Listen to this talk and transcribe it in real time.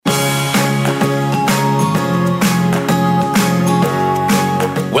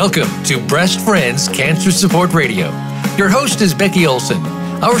Welcome to Breast Friends Cancer Support Radio. Your host is Becky Olson.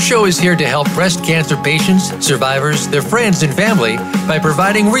 Our show is here to help breast cancer patients, survivors, their friends, and family by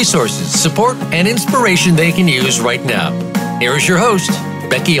providing resources, support, and inspiration they can use right now. Here is your host,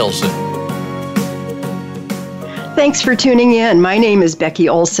 Becky Olson. Thanks for tuning in. My name is Becky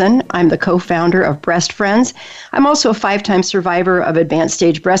Olson. I'm the co-founder of Breast Friends. I'm also a 5-time survivor of advanced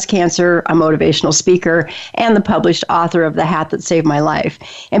stage breast cancer, a motivational speaker, and the published author of The Hat That Saved My Life.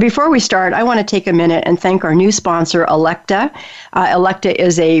 And before we start, I want to take a minute and thank our new sponsor, Elekta. Elekta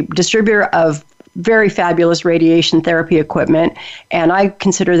is a distributor of very fabulous radiation therapy equipment, and I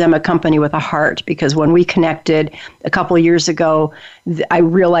consider them a company with a heart, because when we connected a couple of years ago, I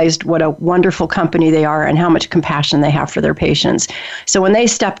realized what a wonderful company they are and how much compassion they have for their patients. So when they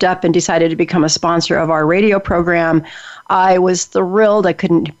stepped up and decided to become a sponsor of our radio program, I was thrilled. I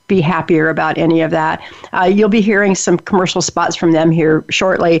couldn't be happier about any of that. You'll be hearing some commercial spots from them here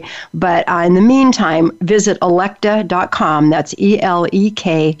shortly. But in the meantime, visit Elekta.com. That's ELEKTA.com.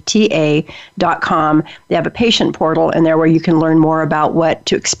 They have a patient portal in there where you can learn more about what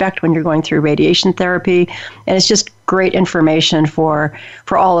to expect when you're going through radiation therapy. And it's just great information for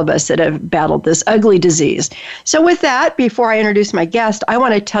all of us that have battled this ugly disease. So with that, before I introduce my guest, I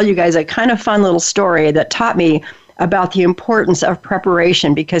want to tell you guys a kind of fun little story that taught me about the importance of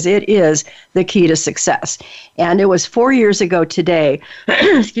preparation, because it is the key to success. And it was 4 years ago today,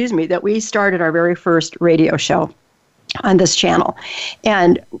 excuse me, that we started our very first radio show on this channel.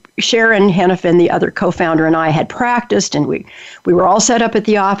 And Sharon Hennepin, the other co-founder, and I had practiced, and we were all set up at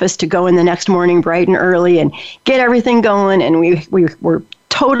the office to go in the next morning bright and early and get everything going. And we were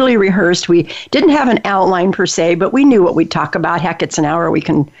totally rehearsed. We didn't have an outline per se, but we knew what we'd talk about. Heck, it's an hour. We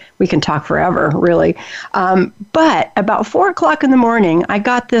can talk forever, really. But about 4 o'clock in the morning, I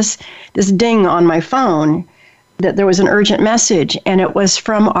got this ding on my phone that there was an urgent message, and it was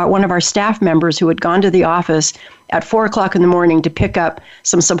from one of our staff members who had gone to the office at 4 o'clock in the morning to pick up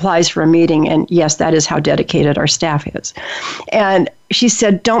some supplies for a meeting. And yes, that is how dedicated our staff is. And she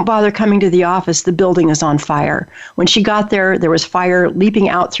said, "Don't bother coming to the office. The building is on fire." When she got there, there was fire leaping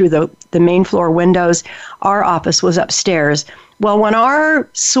out through the main floor windows. Our office was upstairs. Well, when our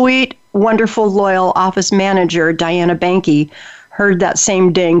sweet, wonderful, loyal office manager, Diana Banky, heard that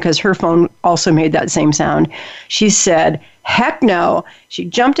same ding, because her phone also made that same sound, she said, "Heck no." She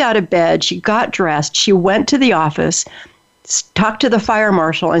jumped out of bed, she got dressed, she went to the office, talked to the fire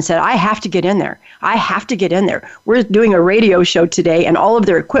marshal and said, "I have to get in there. I have to get in there. We're doing a radio show today and all of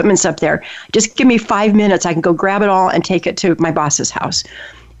their equipment's up there. Just give me 5 minutes. I can go grab it all and take it to my boss's house."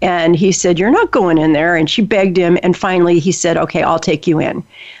 And he said, "You're not going in there." And she begged him. And finally, he said, "Okay, I'll take you in."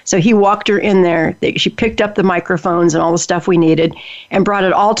 So he walked her in there. She picked up the microphones and all the stuff we needed and brought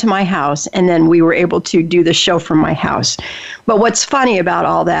it all to my house. And then we were able to do the show from my house. But what's funny about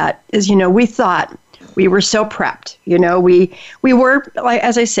all that is, we thought we were so prepped. We were, like,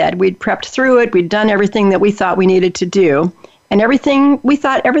 as I said, we'd prepped through it. We'd done everything that we thought we needed to do. And we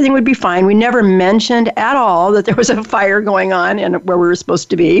thought everything would be fine. We never mentioned at all that there was a fire going on and where we were supposed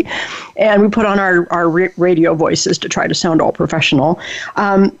to be. And we put on our radio voices to try to sound all professional.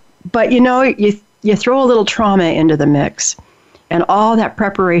 But you throw a little trauma into the mix, and all that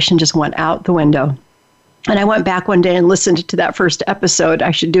preparation just went out the window. And I went back one day and listened to that first episode.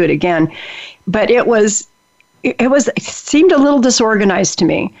 I should do it again. But it seemed a little disorganized to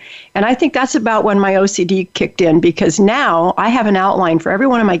me. And I think that's about when my OCD kicked in, because now I have an outline for every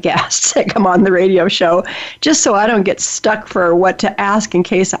one of my guests that come on the radio show, just so I don't get stuck for what to ask in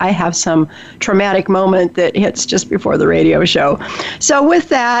case I have some traumatic moment that hits just before the radio show. So with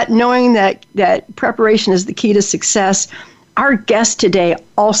that, knowing that preparation is the key to success, our guest today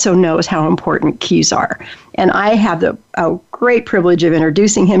also knows how important keys are. And I have the great privilege of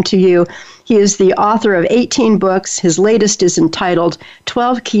introducing him to you. He is the author of 18 books. His latest is entitled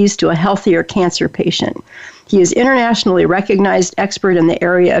 12 Keys to a Healthier Cancer Patient. He is internationally recognized expert in the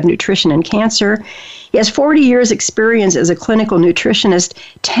area of nutrition and cancer. He has 40 years experience as a clinical nutritionist,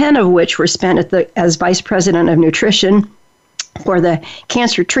 10 of which were spent as vice president of nutrition for the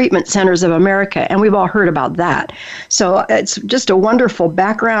Cancer Treatment Centers of America, and we've all heard about that. So it's just a wonderful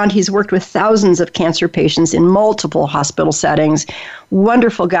background. He's worked with thousands of cancer patients in multiple hospital settings.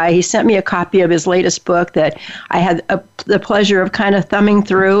 Wonderful guy. He sent me a copy of his latest book that I had the pleasure of kind of thumbing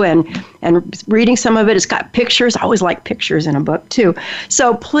through and reading some of it. It's got pictures. I always like pictures in a book, too.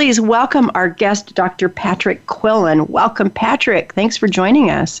 So please welcome our guest, Dr. Patrick Quillen. Welcome, Patrick. Thanks for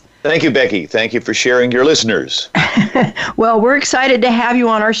joining us. Thank you, Becky. Thank you for sharing your listeners. Well, we're excited to have you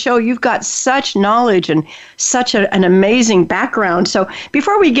on our show. You've got such knowledge and such an amazing background. So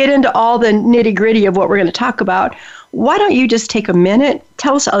before we get into all the nitty-gritty of what we're going to talk about, why don't you just take a minute,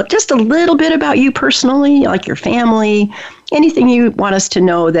 tell us just a little bit about you personally, like your family, anything you want us to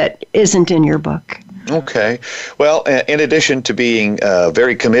know that isn't in your book. Okay. Well, in addition to being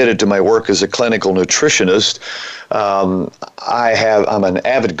very committed to my work as a clinical nutritionist, I'm an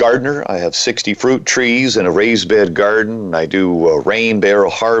avid gardener. I have 60 fruit trees in a raised bed garden. I do rain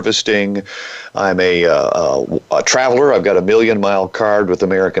barrel harvesting. I'm a traveler. I've got a 1,000,000-mile card with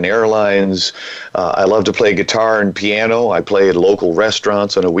American Airlines. I love to play guitar and piano. I play at local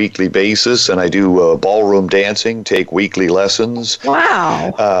restaurants on a weekly basis, and I do ballroom dancing, take weekly lessons.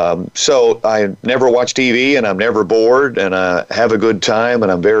 Wow. So I never watch TV, and I'm never bored, and I have a good time,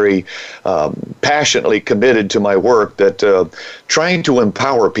 and I'm very passionately committed to my work that trying to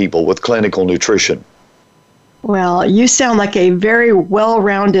empower people with clinical nutrition. Well, you sound like a very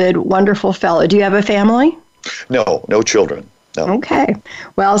well-rounded, wonderful fellow. Do you have a family? No children. No. Okay.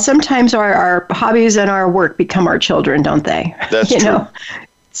 Well, sometimes our hobbies and our work become our children, don't they? That's true.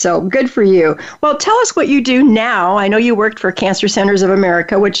 So good for you. Well, tell us what you do now. I know you worked for Cancer Centers of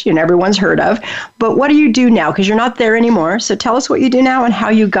America, which everyone's heard of. But what do you do now? Because you're not there anymore. So tell us what you do now and how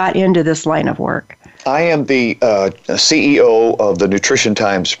you got into this line of work. I am the CEO of the Nutrition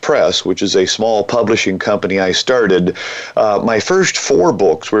Times Press, which is a small publishing company I started. My first 4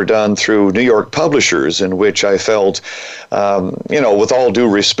 books were done through New York publishers, in which I felt, with all due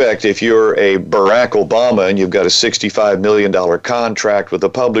respect, if you're a Barack Obama and you've got a $65 million contract with a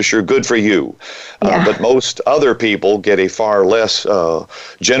publisher, good for you. Yeah. But most other people get a far less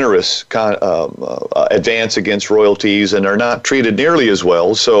generous advance against royalties and are not treated nearly as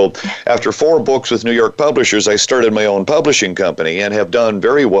well. So after 4 books with New York publishers, I started my own publishing company and have done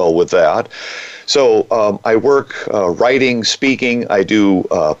very well with that. So I work writing, speaking. I do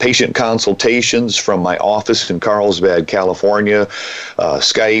patient consultations from my office in Carlsbad, California,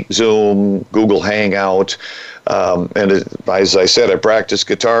 Skype, Zoom, Google Hangout. And as I said, I practice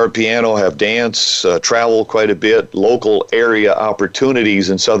guitar, piano, have dance, travel quite a bit. Local area opportunities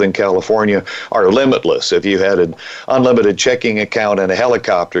in Southern California are limitless. If you had an unlimited checking account and a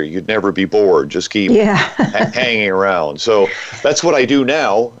helicopter, you'd never be bored. Just keep hanging around. So that's what I do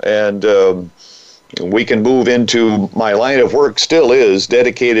now. And we can move into my line of work still is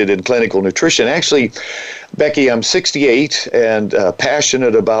dedicated in clinical nutrition. Actually, Becky, I'm 68 and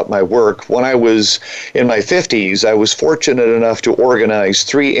passionate about my work. When I was in my 50s, I was fortunate enough to organize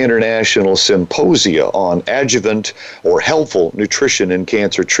 3 international symposia on adjuvant or helpful nutrition in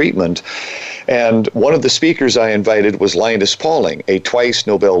cancer treatment. And one of the speakers I invited was Linus Pauling, a twice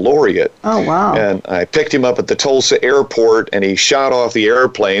Nobel laureate. Oh, wow. And I picked him up at the Tulsa airport, and he shot off the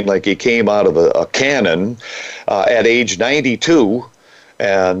airplane like he came out of a cannon at age 92.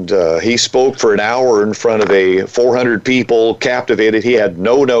 And he spoke for an hour in front of 400 people, captivated. He had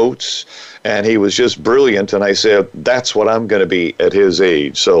no notes, and he was just brilliant. And I said, that's what I'm going to be at his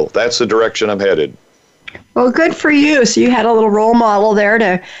age. So that's the direction I'm headed. Well, good for you. So you had a little role model there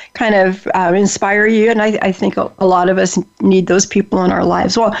to kind of inspire you. And I think a lot of us need those people in our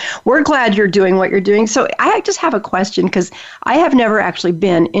lives. Well, we're glad you're doing what you're doing. So I just have a question, because I have never actually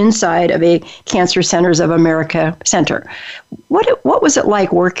been inside of a Cancer Centers of America center. What was it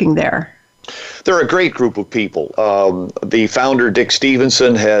like working there? They're a great group of people. The founder, Dick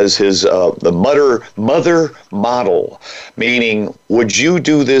Stevenson, has his the mother model, meaning, would you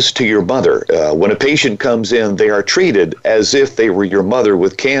do this to your mother? When a patient comes in, they are treated as if they were your mother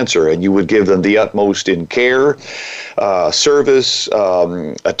with cancer, and you would give them the utmost in care, service,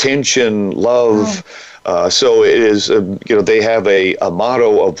 attention, love. So it is, they have a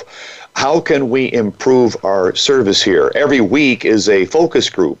motto of, how can we improve our service here? Every week is a focus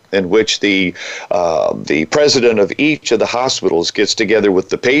group in which the president of each of the hospitals gets together with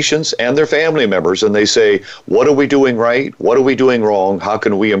the patients and their family members, and they say, what are we doing right? What are we doing wrong? How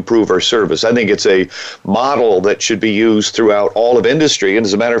can we improve our service? I think it's a model that should be used throughout all of industry, and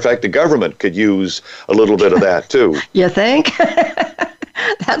as a matter of fact, the government could use a little bit of that too. You think?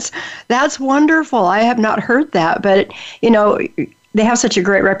 That's wonderful. I have not heard that, but they have such a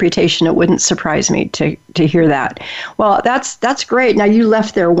great reputation, it wouldn't surprise me to hear that. Well, that's great. Now, you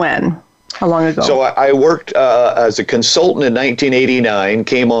left there when? How long ago? So I worked as a consultant in 1989,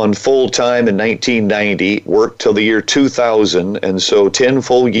 came on full-time in 1990, worked till the year 2000, and so 10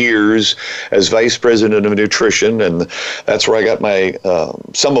 full years as vice president of nutrition, and that's where I got my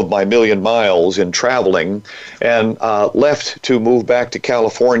some of my 1,000,000 miles in traveling, and left to move back to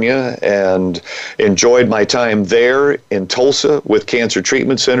California and enjoyed my time there in Tulsa with cancer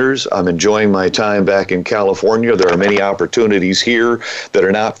treatment centers. I'm enjoying my time back in California. There are many opportunities here that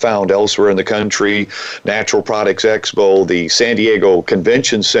are not found elsewhere elsewhere in the country. Natural Products Expo, the San Diego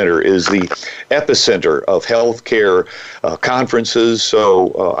Convention Center is the epicenter of healthcare conferences.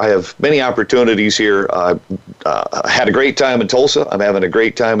 So I have many opportunities here. I had a great time in Tulsa. I'm having a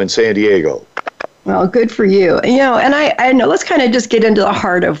great time in San Diego. Well, good for you. And I know, let's kind of just get into the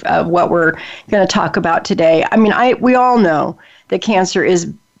heart of what we're going to talk about today. I mean, we all know that cancer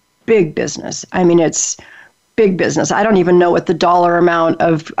is big business. I mean, it's big business. I don't even know what the dollar amount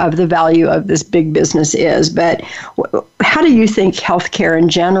of the value of this big business is, but how do you think healthcare in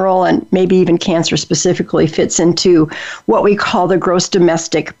general, and maybe even cancer specifically, fits into what we call the gross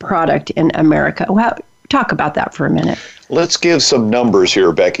domestic product in America? Talk about that for a minute. Let's give some numbers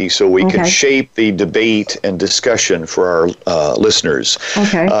here, Becky, so we can shape the debate and discussion for our listeners.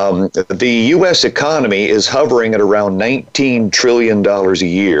 Okay. The U.S. economy is hovering at around $19 trillion a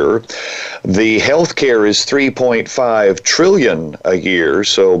year. The healthcare is $3.5 trillion a year.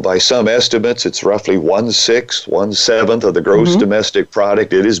 So by some estimates, it's roughly 1/6, 1/7 of the gross domestic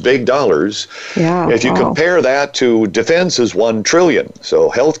product. It is big dollars. Yeah. If you compare that to defense is $1 trillion. So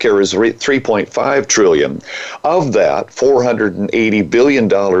healthcare is $3.5 trillion. Of that, $480 billion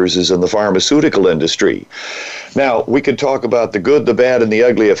is in the pharmaceutical industry. Now, we could talk about the good, the bad, and the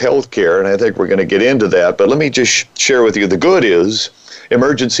ugly of healthcare, and I think we're going to get into that. But let me just share with you, the good is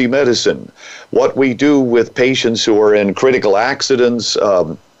emergency medicine. What we do with patients who are in critical accidents,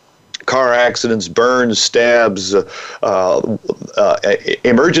 car accidents, burns, stabs,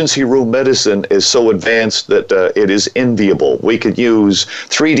 emergency room medicine is so advanced that it is enviable. We could use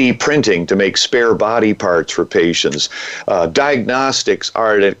 3D printing to make spare body parts for patients. Diagnostics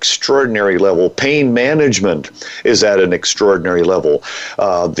are at an extraordinary level. Pain management is at an extraordinary level.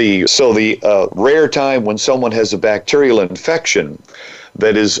 The rare time when someone has a bacterial infection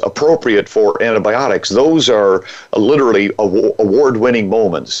that is appropriate for antibiotics, those are literally award-winning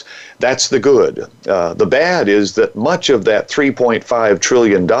moments. That's the good. The bad is that much of that $3.5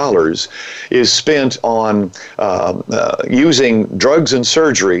 trillion is spent on using drugs and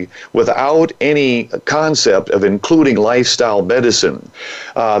surgery without any concept of including lifestyle medicine.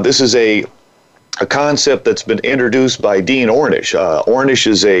 This is a concept that's been introduced by Dean Ornish. Ornish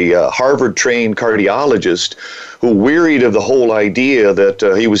is a Harvard-trained cardiologist who wearied of the whole idea that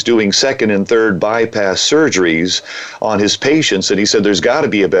he was doing second and third bypass surgeries on his patients, and he said there's got to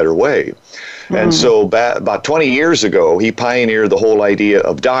be a better way. And so about 20 years ago, he pioneered the whole idea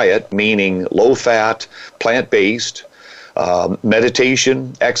of diet, meaning low-fat, plant-based,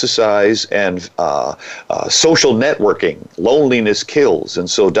 meditation, exercise, and social networking. Loneliness kills. And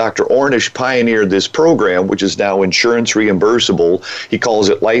so Dr. Ornish pioneered this program, which is now insurance reimbursable. He calls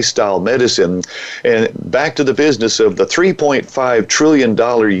it lifestyle medicine. And back to the business of the $3.5 trillion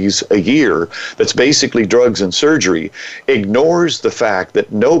a year that's basically drugs and surgery, ignores the fact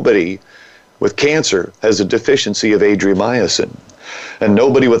that nobody with cancer has a deficiency of adriamycin. And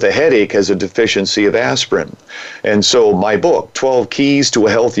nobody with a headache has a deficiency of aspirin. And so my book, 12 Keys to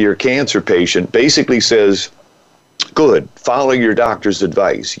a Healthier Cancer Patient, basically says, good, follow your doctor's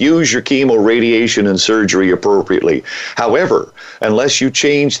advice. Use your chemo, radiation, and surgery appropriately. However, unless you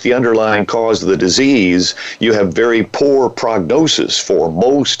change the underlying cause of the disease, you have very poor prognosis for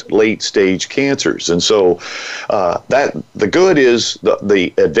most late-stage cancers. And so the good is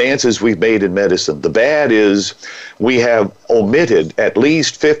the advances we've made in medicine. The bad is we have omitted at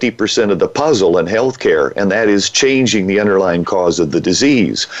least 50% of the puzzle in healthcare, and that is changing the underlying cause of the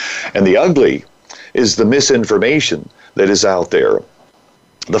disease. And the ugly is the misinformation that is out there.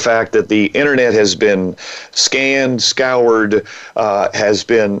 The fact that the internet has been scanned, scoured, has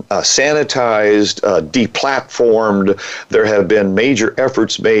been sanitized, deplatformed. There have been major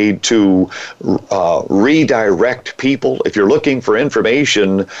efforts made to redirect people. If you're looking for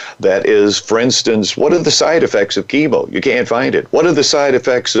information that is, for instance, what are the side effects of chemo? You can't find it. What are the side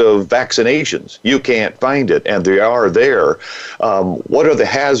effects of vaccinations? You can't find it, and they are there. What are the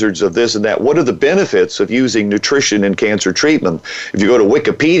hazards of this and that? What are the benefits of using nutrition in cancer treatment? If you go to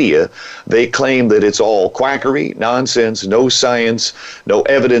Wikipedia, they claim that it's all quackery, nonsense, no science, no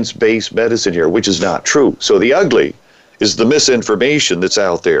evidence-based medicine here, which is not true. So the ugly is the misinformation that's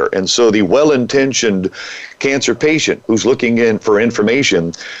out there. And so the well-intentioned cancer patient who's looking in for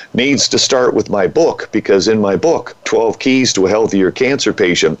information needs to start with my book, because in my book, 12 Keys to a Healthier Cancer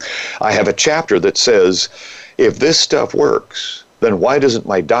Patient, I have a chapter that says, if this stuff works, then why doesn't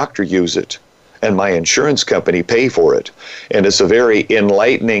my doctor use it and my insurance company pay for it? And it's a very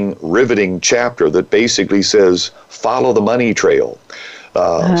enlightening, riveting chapter that basically says, follow the money trail.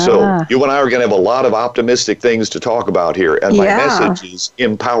 So you and I are going to have a lot of optimistic things to talk about here, and my message is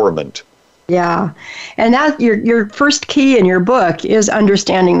empowerment. Yeah. And that your first key in your book is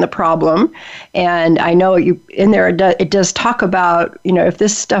understanding the problem. And I know in there it does talk about, if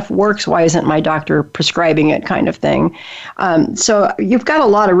this stuff works, why isn't my doctor prescribing it, kind of thing. So you've got a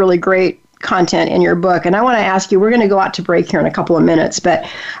lot of really great content in your book. And I want to ask you, we're going to go out to break here in a couple of minutes, but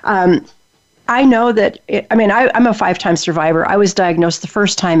I know that, I'm a 5-time survivor. I was diagnosed the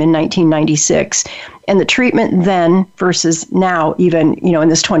first time in 1996, and the treatment then versus now, even, in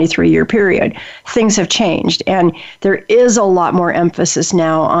this 23-year period, things have changed. And there is a lot more emphasis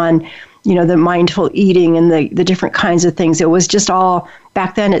now on, the mindful eating and the different kinds of things. It was just all,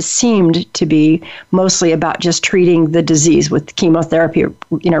 back then it seemed to be mostly about just treating the disease with chemotherapy,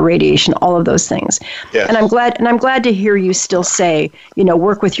 radiation, all of those things. Yes. And I'm glad to hear you still say,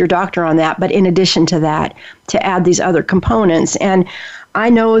 work with your doctor on that. But in addition to that, to add these other components. And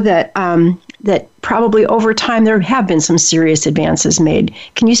I know that that probably over time there have been some serious advances made.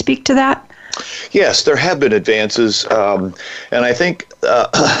 Can you speak to that? Yes, there have been advances, and I think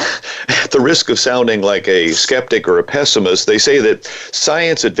at the risk of sounding like a skeptic or a pessimist, they say that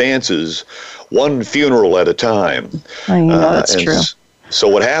science advances one funeral at a time. That's true. So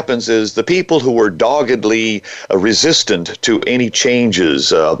what happens is the people who were doggedly resistant to any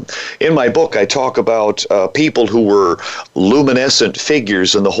changes. In my book, I talk about people who were luminescent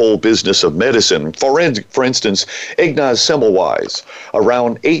figures in the whole business of medicine. For instance, Ignaz Semmelweis.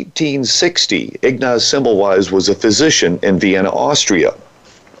 Around 1860, Ignaz Semmelweis was a physician in Vienna, Austria.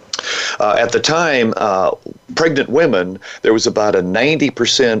 At the time, pregnant women, there was about a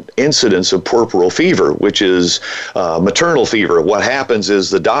 90% incidence of puerperal fever, which is maternal fever. What happens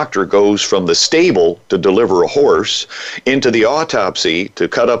is the doctor goes from the stable to deliver a horse, into the autopsy to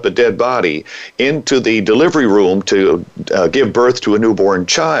cut up a dead body, into the delivery room to give birth to a newborn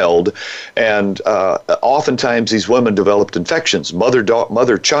child. And oftentimes these women developed infections,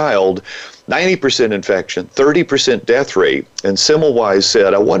 mother-child, 90% infection, 30% death rate. And Semmelweis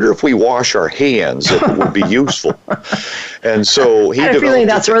said, I wonder if we wash our hands, if it would be useful. And so he developed... I feeling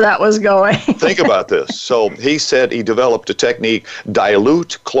that's where that was going. Think about this. So he said he developed a technique,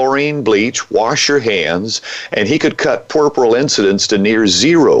 dilute chlorine bleach, wash your hands, and he could cut puerperal incidence to near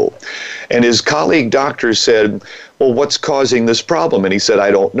zero. And his colleague doctors said, well, what's causing this problem? And he said,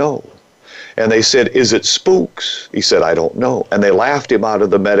 I don't know. And they said, is it spooks? He said, I don't know. And they laughed him out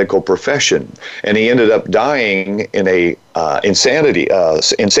of the medical profession. And he ended up dying in a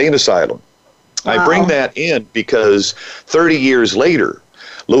insane asylum. Wow. I bring that in because 30 years later,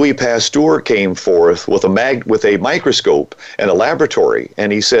 Louis Pasteur came forth with a microscope and a laboratory,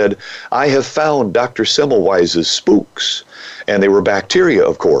 and he said, I have found Dr. Semmelweis's spooks. And they were bacteria,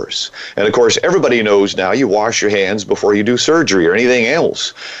 of course. And of course, everybody knows now you wash your hands before you do surgery or anything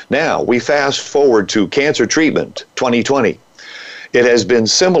else. Now, we fast forward to cancer treatment, 2020. It has been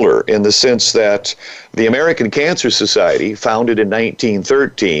similar in the sense that the American Cancer Society, founded in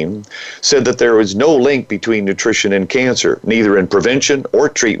 1913, said that there was no link between nutrition and cancer, neither in prevention or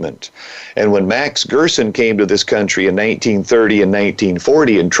treatment. And when Max Gerson came to this country in 1930 and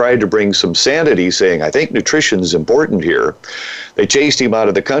 1940 and tried to bring some sanity, saying, I think nutrition is important here, they chased him out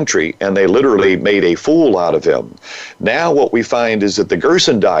of the country and they literally made a fool out of him. Now what we find is that the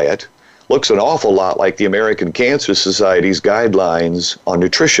Gerson diet looks an awful lot like the American Cancer Society's guidelines on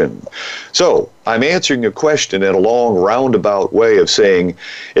nutrition. So I'm answering a question in a long roundabout way of saying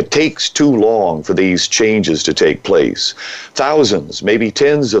it takes too long for these changes to take place. Thousands, maybe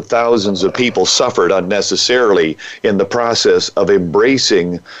tens of thousands of people suffered unnecessarily in the process of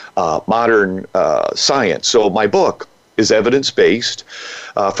embracing modern science. So my book is evidence-based.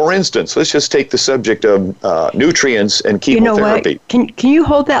 For instance, let's just take the subject of nutrients and chemotherapy. You know what? Can you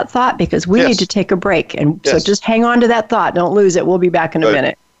hold that thought? Because we need to take a break. And so just hang on to that thought. Don't lose it. We'll be back in a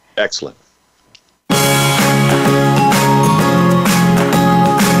minute. Excellent.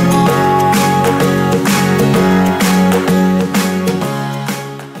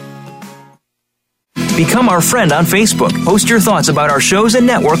 Become our friend on Facebook. Post your thoughts about our shows and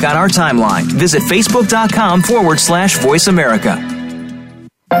network on our timeline. Visit Facebook.com/Voice America.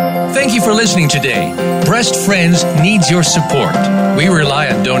 Thank you for listening today. Breast Friends needs your support. We rely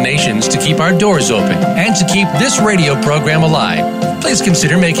on donations to keep our doors open and to keep this radio program alive. Please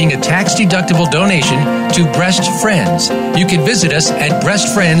consider making a tax-deductible donation to Breast Friends. You can visit us at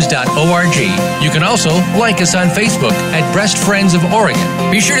breastfriends.org. You can also like us on Facebook at Breast Friends of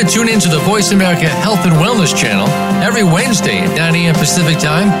Oregon. Be sure to tune in to the Voice America Health and Wellness channel every Wednesday at 9 a.m. Pacific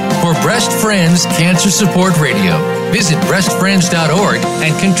Time for Breast Friends Cancer Support Radio. Visit breastfriends.org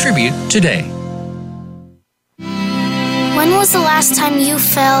and contribute today. When was the last time you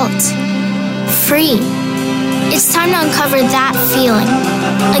felt free? It's time to uncover that feeling,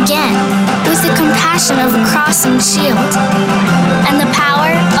 again, with the compassion of a cross and shield, and the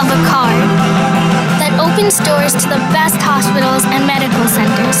power of a card that opens doors to the best hospitals and medical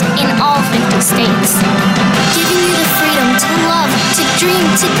centers in all 50 states, giving you the freedom to love, to dream,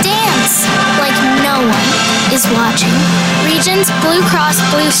 to dance like no one is watching. Regions Blue Cross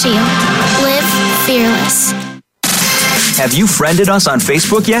Blue Shield. Live fearless. Have you friended us on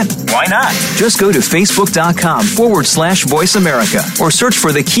Facebook yet? Why not? Just go to facebook.com/Voice America or search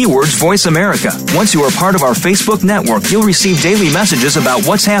for the keywords Voice America. Once you are part of our Facebook network, you'll receive daily messages about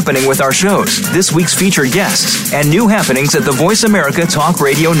what's happening with our shows, this week's featured guests, and new happenings at the Voice America Talk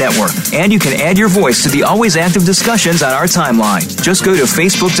Radio Network. And you can add your voice to the always active discussions on our timeline. Just go to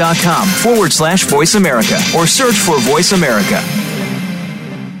facebook.com/Voice America or search for Voice America.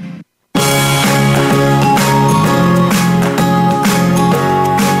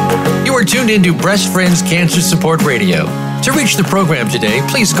 You're tuned into Breast Friends Cancer Support Radio. To reach the program today,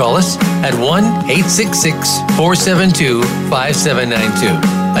 please call us at 1-866-472-5792.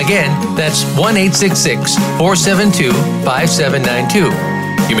 Again, that's 1-866-472-5792.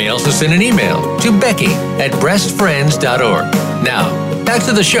 You may also send an email to Becky@breastfriends.org. Now, back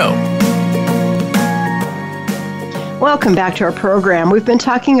to the show. Welcome back to our program. We've been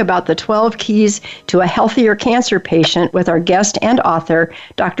talking about the 12 keys to a healthier cancer patient with our guest and author,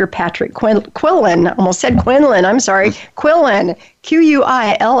 Dr. Patrick Quillin. Almost said Quinlan. I'm sorry. Quillin.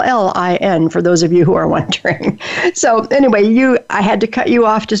 Quillin, for those of you who are wondering. So anyway, I had to cut you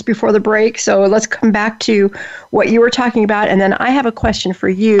off just before the break, so let's come back to what you were talking about. And then I have a question for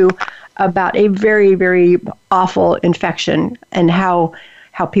you about a very, very awful infection and how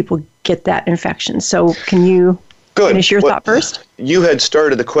people get that infection. So can you... Good. Finish your thought first. You had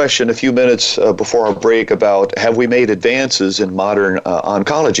started the question a few minutes before our break about have we made advances in modern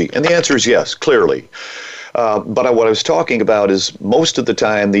oncology? And the answer is yes, clearly. But what I was talking about is most of the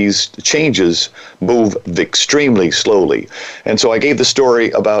time these changes move extremely slowly. And so I gave the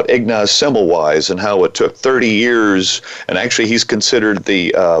story about Ignaz Semmelweis and how it took 30 years, and actually he's considered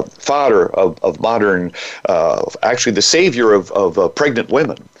the father of modern, actually the savior of pregnant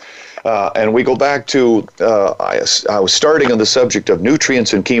women. And we go back to, I was starting on the subject of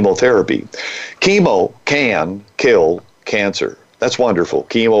nutrients and chemotherapy. Chemo can kill cancer. That's wonderful.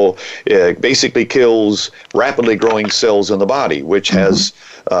 Chemo basically kills rapidly growing cells in the body, which has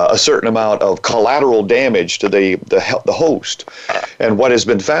a certain amount of collateral damage to the host. And what has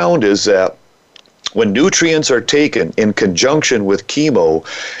been found is that when nutrients are taken in conjunction with chemo,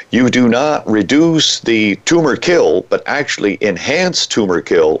 you do not reduce the tumor kill, but actually enhance tumor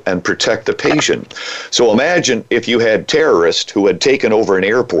kill and protect the patient. So imagine if you had terrorists who had taken over an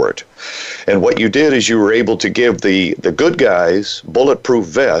airport, and what you did is you were able to give the good guys bulletproof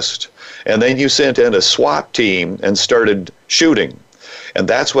vest, and then you sent in a SWAT team and started shooting. And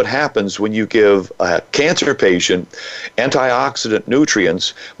that's what happens when you give a cancer patient antioxidant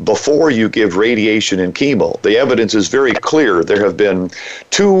nutrients before you give radiation and chemo. The evidence is very clear. There have been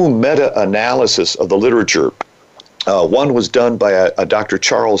 2 meta-analyses of the literature. One was done by a Dr.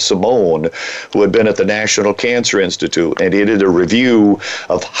 Charles Simone, who had been at the National Cancer Institute, and he did a review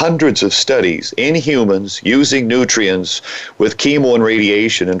of hundreds of studies in humans using nutrients with chemo and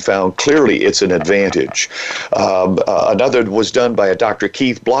radiation and found clearly it's an advantage. Another was done by a Dr.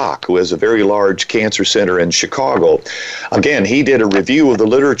 Keith Block, who has a very large cancer center in Chicago. Again, he did a review of the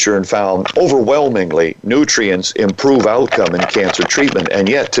literature and found overwhelmingly nutrients improve outcome in cancer treatment, and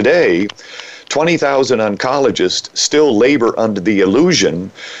yet today, 20,000 oncologists still labor under the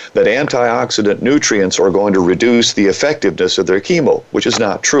illusion that antioxidant nutrients are going to reduce the effectiveness of their chemo, which is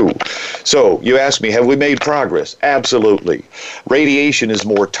not true. So you ask me, have we made progress? Absolutely. Radiation is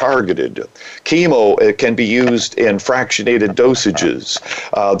more targeted. Chemo can be used in fractionated dosages.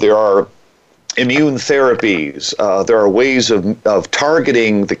 There are immune therapies. There are ways of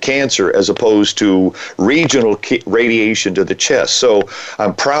targeting the cancer as opposed to regional radiation to the chest. So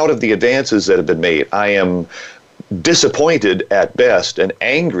I'm proud of the advances that have been made. I am disappointed at best and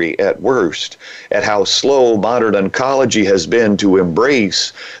angry at worst at how slow modern oncology has been to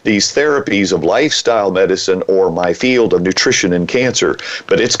embrace these therapies of lifestyle medicine or my field of nutrition and cancer.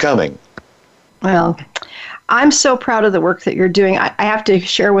 But it's coming. Well, I'm so proud of the work that you're doing. I have to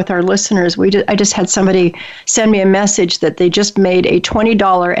share with our listeners, I just had somebody send me a message that they just made a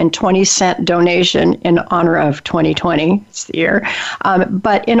 $20.20 donation in honor of 2020, it's the year,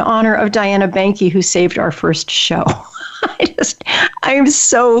 but in honor of Diana Banky, who saved our first show. I am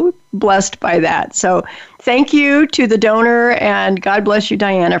so blessed by that. So thank you to the donor, and God bless you,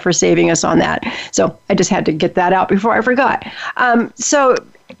 Diana, for saving us on that. So I just had to get that out before I forgot. So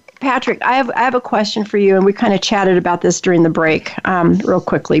Patrick, I have a question for you, and we kind of chatted about this during the break real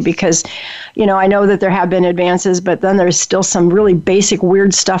quickly because, I know that there have been advances, but then there's still some really basic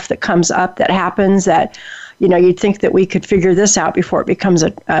weird stuff that comes up that happens that, you'd think that we could figure this out before it becomes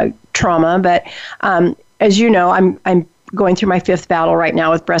a trauma. But as you know, I'm going through my 5th battle right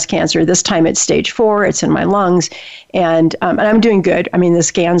now with breast cancer. This time it's stage 4. It's in my lungs, and I'm doing good. I mean,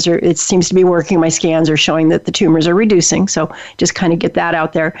 it seems to be working. My scans are showing that the tumors are reducing, so just kind of get that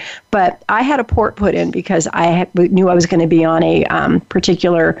out there. But I had a port put in because I knew I was going to be on a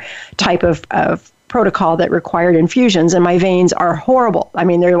particular type of protocol that required infusions, and my veins are horrible. I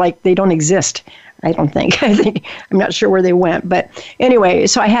mean, they don't exist. I don't think. I'm not sure where they went. But anyway,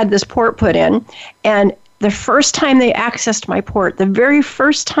 so I had this port put in, and the first time they accessed my port, the very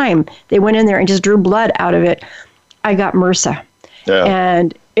first time they went in there and just drew blood out of it, I got MRSA. Yeah.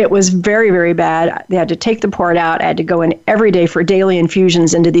 And it was very, very bad. They had to take the port out. I had to go in every day for daily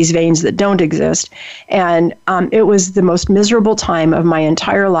infusions into these veins that don't exist. And it was the most miserable time of my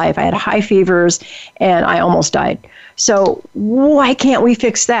entire life. I had high fevers, and I almost died. So why can't we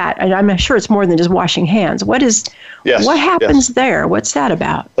fix that? And I'm sure it's more than just washing hands. What happens there? What's that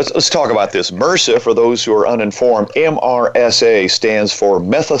about? Let's talk about this. MRSA, for those who are uninformed, MRSA stands for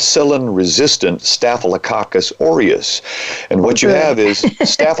methicillin-resistant Staphylococcus aureus. And what you have is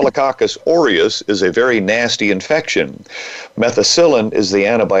Staphylococcus aureus is a very nasty infection. Methicillin is the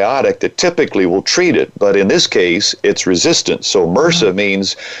antibiotic that typically will treat it, but in this case, it's resistant. So MRSA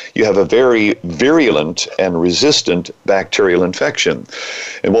means you have a very virulent and resistant bacterial infection.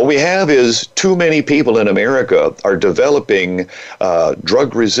 And what we have is too many people in America are developing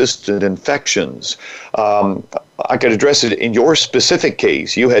drug-resistant infections. I could address it in your specific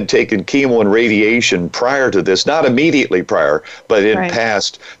case. You had taken chemo and radiation prior to this, not immediately prior, but in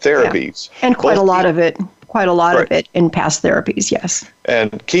past therapies. Yeah. And quite a lot of it in past therapies, yes.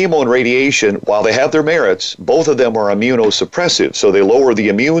 And chemo and radiation, while they have their merits, both of them are immunosuppressive, so they lower the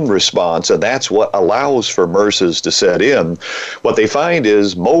immune response, and that's what allows for MRSAs to set in. What they find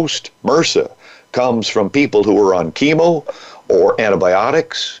is most MRSA comes from people who are on chemo or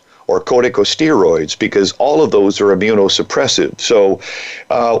antibiotics or corticosteroids, because all of those are immunosuppressive. So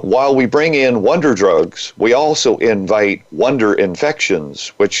while we bring in wonder drugs, we also invite wonder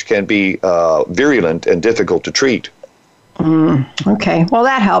infections, which can be virulent and difficult to treat. Okay. Well,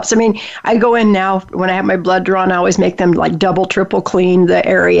 that helps. I mean, I go in now when I have my blood drawn, I always make them like double, triple clean the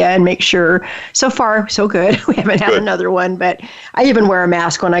area and make sure. So far, so good. We haven't had another one, but I even wear a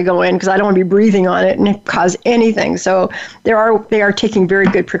mask when I go in because I don't want to be breathing on it and cause anything. So they are taking very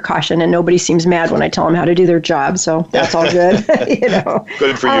good precaution, and nobody seems mad when I tell them how to do their job. So that's all good.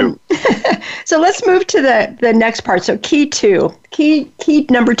 Good for you. So let's move to the next part. So key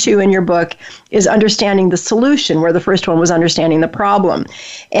number 2 in your book is understanding the solution, where the first one was understanding the problem.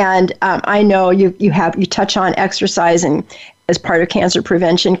 And I know you touch on exercise and as part of cancer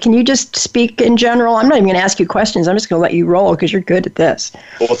prevention. Can you just speak in general? I'm not even going to ask you questions. I'm just going to let you roll because you're good at this.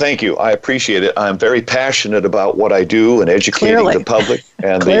 Well, thank you. I appreciate it. I'm very passionate about what I do and educating the public.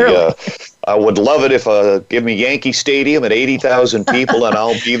 And I would love it if give me Yankee Stadium at 80,000 people, and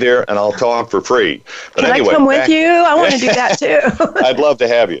I'll be there and I'll talk for free. But Can I come with you? I want to do that too. I'd love to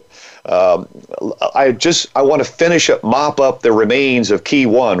have you. I want to mop up the remains of key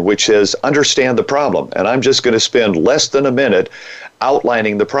 1, which is understand the problem. And I'm just going to spend less than a minute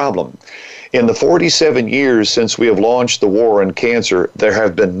outlining the problem. In the 47 years since we have launched the war on cancer, there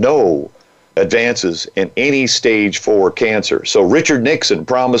have been no advances in any stage 4 cancer. So Richard Nixon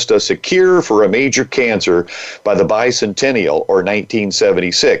promised us a cure for a major cancer by the bicentennial, or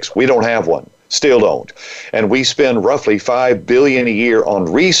 1976. We don't have one. Still don't. And we spend roughly $5 billion a year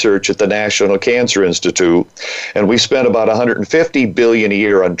on research at the National Cancer Institute, and we spend about $150 billion a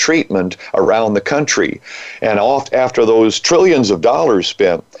year on treatment around the country. And after those trillions of dollars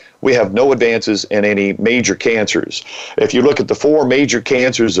spent, we have no advances in any major cancers. If you look at the 4 major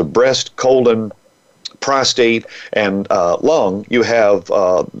cancers of breast, colon, prostate, and lung, you have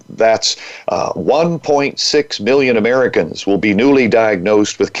that's 1.6 million Americans will be newly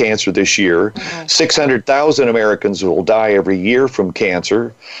diagnosed with cancer this year. 600,000 Americans will die every year from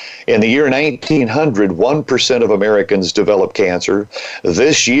cancer. In the year 1900, 1% of Americans develop cancer.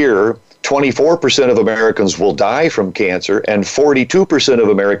 This year, 24% of Americans will die from cancer, and 42% of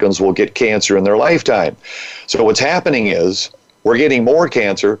Americans will get cancer in their lifetime. So what's happening is we're getting more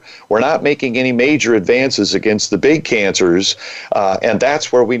cancer. We're not making any major advances against the big cancers, and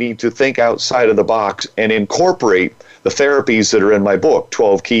that's where we need to think outside of the box and incorporate the therapies that are in my book,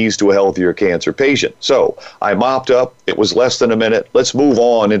 12 Keys to a Healthier Cancer Patient. So I mopped up. It was less than a minute. Let's move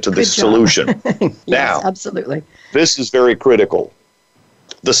on into the solution. Yes, now, absolutely. This is very critical.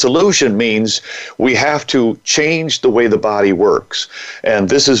 The solution means we have to change the way the body works. And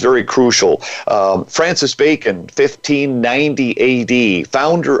this is very crucial. Francis Bacon, 1590 AD,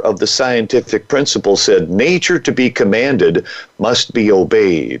 founder of the scientific principle, said, nature to be commanded must be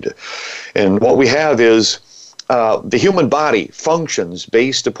obeyed. And what we have is the human body functions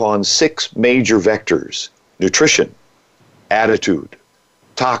based upon 6 major vectors: nutrition, attitude,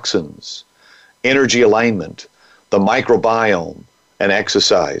 toxins, energy alignment, the microbiome, and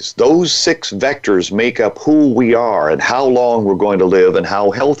exercise. Those 6 vectors make up who we are and how long we're going to live and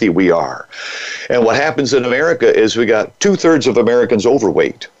how healthy we are. And what happens in America is we got 2/3 of Americans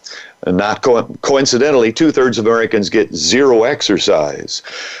overweight. And not coincidentally, 2/3 of Americans get 0 exercise.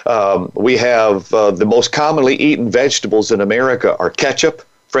 We have the most commonly eaten vegetables in America are ketchup,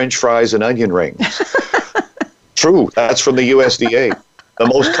 French fries, and onion rings. True, that's from the USDA. The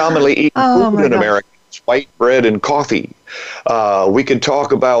most commonly eaten food in America is white bread and coffee. We can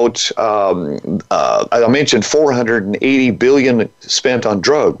talk about, I mentioned 480 billion spent on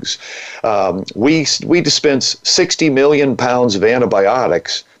drugs. We dispense 60 million pounds of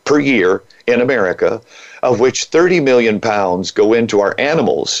antibiotics per year in America, of which 30 million pounds go into our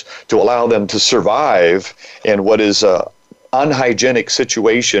animals to allow them to survive in what is a unhygienic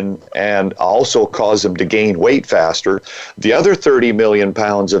situation and also cause them to gain weight faster. The other 30 million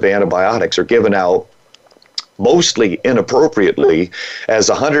pounds of antibiotics are given out mostly inappropriately as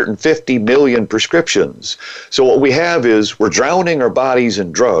 150 million prescriptions. So what we have is we're drowning our bodies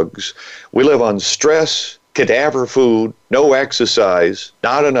in drugs. We live on stress, cadaver food, no exercise,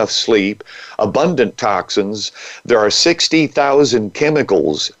 not enough sleep, abundant toxins. There are 60,000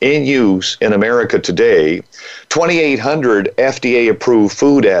 chemicals in use in America today, 2,800 FDA-approved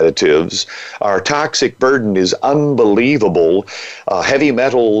food additives. Our toxic burden is unbelievable. Heavy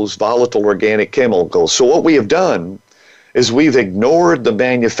metals, volatile organic chemicals. So what we have done is we've ignored the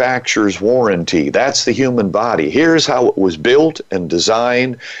manufacturer's warranty. That's the human body. Here's how it was built and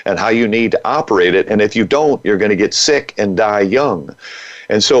designed and how you need to operate it. And if you don't, you're going to get sick and die young.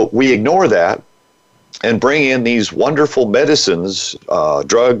 And so we ignore that and bring in these wonderful medicines,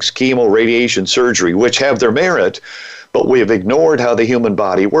 drugs, chemo, radiation, surgery, which have their merit, but we have ignored how the human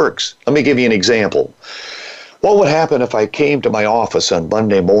body works. Let me give you an example. What would happen if I came to my office on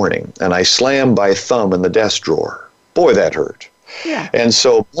Monday morning and I slammed my thumb in the desk drawer? Boy, that hurt. Yeah. And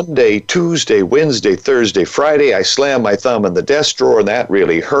so Monday, Tuesday, Wednesday, Thursday, Friday, I slammed my thumb in the desk drawer, and that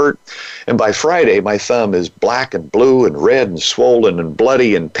really hurt. And by Friday, my thumb is black and blue and red and swollen and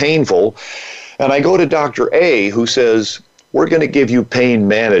bloody and painful. And I go to Dr. A, who says, we're going to give you pain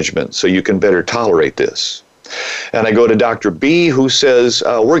management so you can better tolerate this. And I go to Dr. B, who says,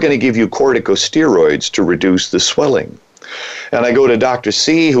 we're going to give you corticosteroids to reduce the swelling. And I go to Dr.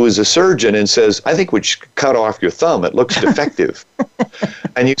 C, who is a surgeon, and says, I think we should cut off your thumb. It looks defective.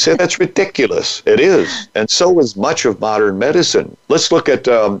 And you say, that's ridiculous. It is. And so is much of modern medicine. Let's look at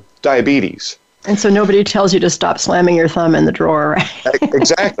diabetes. And so nobody tells you to stop slamming your thumb in the drawer, right?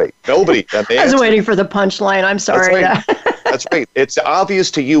 Exactly. Nobody. I was waiting for the punchline. I'm sorry. That's right. That's right. It's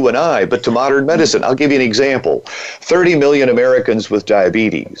obvious to you and I, but to modern medicine, I'll give you an example. 30 million Americans with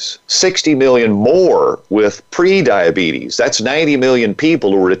diabetes, 60 million more with pre-diabetes. That's 90 million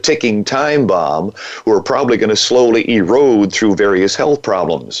people who are a ticking time bomb who are probably going to slowly erode through various health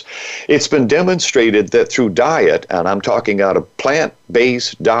problems. It's been demonstrated that through diet, and I'm talking out of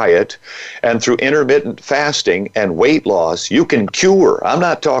plant-based diet, and through intermittent fasting and weight loss, you can cure. I'm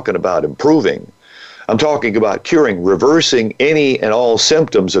not talking about improving. I'm talking about curing, reversing any and all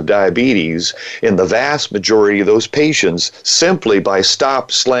symptoms of diabetes in the vast majority of those patients simply by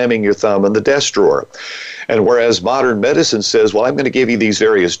stop slamming your thumb in the desk drawer. And whereas modern medicine says, well, I'm going to give you these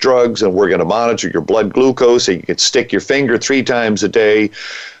various drugs and we're going to monitor your blood glucose so you can stick your finger 3 times a day,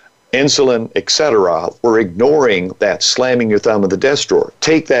 insulin, etc., we're ignoring that slamming your thumb in the desk drawer.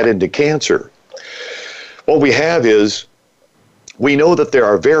 Take that into cancer. What we have is we know that there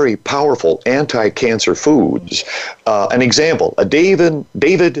are very powerful anti-cancer foods. An example, David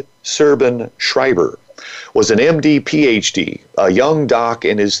Serban Schreiber was an MD, PhD, a young doc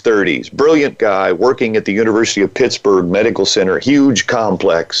in his 30s, brilliant guy working at the University of Pittsburgh Medical Center, huge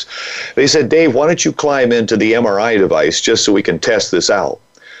complex. They said, Dave, why don't you climb into the MRI device just so we can test this out?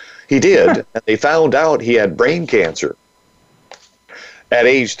 He did, and they found out he had brain cancer at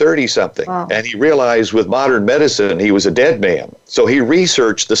age 30-something. Wow. And he realized with modern medicine, he was a dead man. So he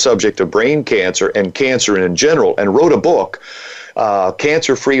researched the subject of brain cancer and cancer in general and wrote a book,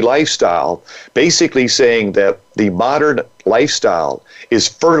 Cancer-Free Lifestyle, basically saying that the modern lifestyle is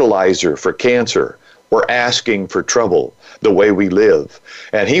fertilizer for cancer. we're asking for trouble the way we live.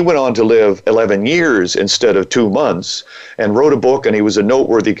 And he went on to live 11 years instead of 2 months and wrote a book, and he was a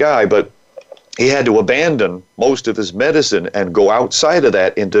noteworthy guy, but he had to abandon most of his medicine and go outside of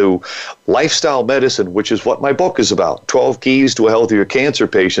that into lifestyle medicine, which is what my book is about. 12 Keys to a Healthier Cancer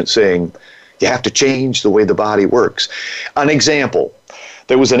Patient, saying you have to change the way the body works. An example,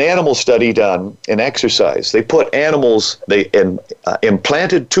 there was an animal study done in exercise. They put animals, they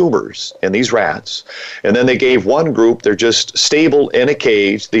implanted tumors in these rats, and then they gave one group, they're just stable in a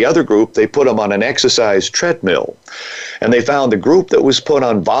cage. The other group, they put them on an exercise treadmill. And they found the group that was put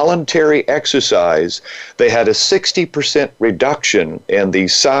on voluntary exercise, they had a 60% reduction in the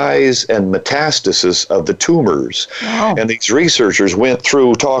size and metastasis of the tumors. Wow. And these researchers went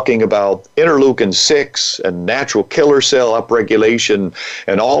through talking about interleukin-6 and natural killer cell upregulation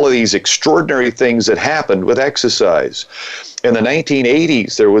and all of these extraordinary things that happened with exercise. In the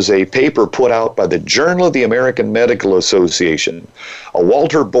 1980s, there was a paper put out by the Journal of the American Medical Association, a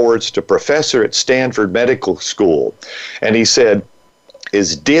Walter Borst, a professor at Stanford Medical School, and he said,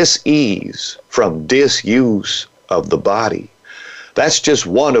 is dis-ease from disuse of the body. That's just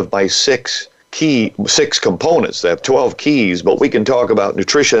one of my six components. They have 12 keys, but we can talk about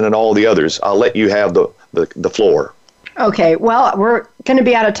nutrition and all the others. I'll let you have the floor. Okay, well, we're going to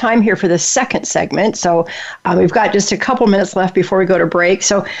be out of time here for the second segment, so we've got just a couple minutes left before we go to break.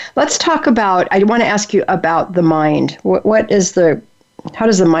 So let's talk about, I want to ask you about the mind. How does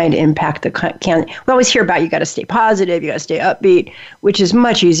the mind impact the we always hear about you got to stay positive, you got to stay upbeat, which is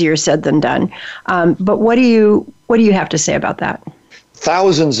much easier said than done. But what do you have to say about that?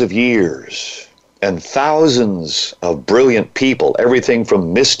 Thousands of years and thousands of brilliant people, everything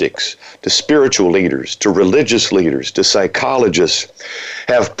from mystics to spiritual leaders to religious leaders to psychologists,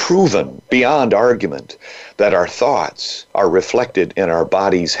 have proven beyond argument that our thoughts are reflected in our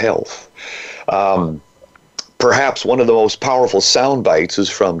body's health. Perhaps one of the most powerful sound bites is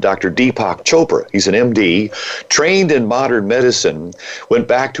from Dr. Deepak Chopra. He's an MD, trained in modern medicine, went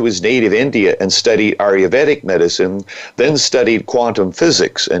back to his native India and studied Ayurvedic medicine, then studied quantum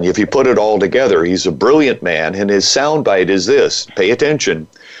physics. And if you put it all together, he's a brilliant man, and his sound bite is this. Pay attention.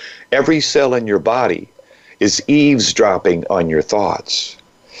 Every cell in your body is eavesdropping on your thoughts.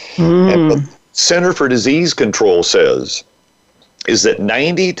 And the Center for Disease Control says is that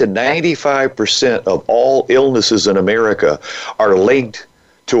 90 to 95% of all illnesses in America are linked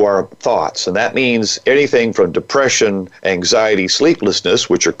to our thoughts. And that means anything from depression, anxiety,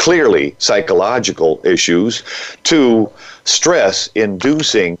 sleeplessness, which are clearly psychological issues, to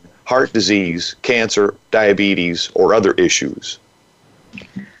stress-inducing heart disease, cancer, diabetes, or other issues.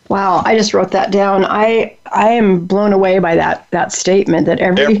 Wow, I just wrote that down. I am blown away by that statement that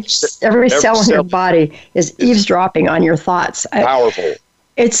every cell in your body is eavesdropping on your thoughts. Powerful.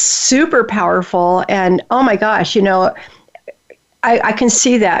 It's super powerful, and oh my gosh, I can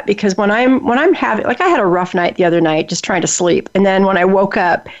see that because when I'm having, like I had a rough night the other night just trying to sleep, and then when I woke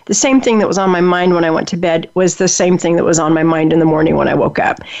up, the same thing that was on my mind when I went to bed was the same thing that was on my mind in the morning when I woke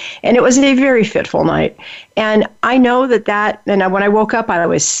up, and it was a very fitful night. And I know that when I woke up, I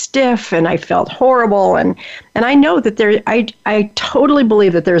was stiff and I felt horrible, and I know that I totally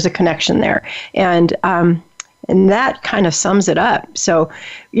believe that there's a connection there, and that kind of sums it up. So,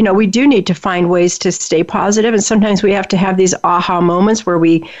 we do need to find ways to stay positive, and sometimes we have to have these aha moments where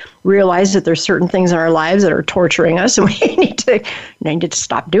we realize that there's certain things in our lives that are torturing us, and we need to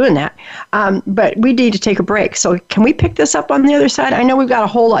stop doing that. But we need to take a break. So can we pick this up on the other side? I know we've got a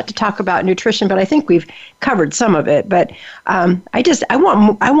whole lot to talk about nutrition, but I think we've covered some of it. But I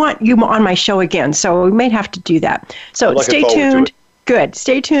want you on my show again, so we may have to do that. So stay tuned. Good.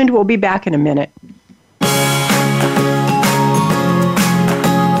 Stay tuned. We'll be back in a minute.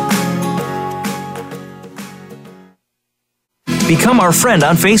 Become our friend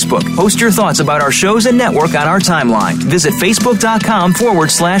on Facebook. Post your thoughts about our shows and network on our timeline. Visit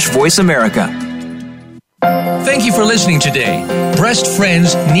facebook.com/Voice America. Thank you for listening today. Breast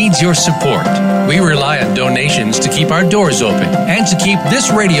Friends needs your support. We rely on donations to keep our doors open and to keep this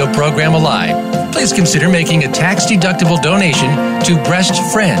radio program alive. Please consider making a tax-deductible donation to Breast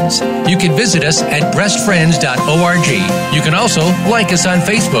Friends. You can visit us at breastfriends.org. You can also like us on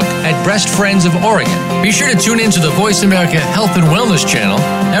Facebook at Breast Friends of Oregon. Be sure to tune in to the Voice America Health and Wellness channel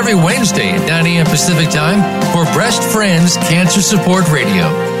every Wednesday at 9 a.m. Pacific Time for Breast Friends Cancer Support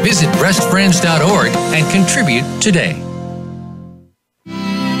Radio. Visit breastfriends.org and contribute today.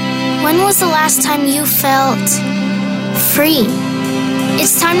 When was the last time you felt free?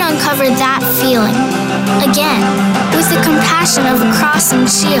 It's time to uncover that feeling again with the compassion of a cross and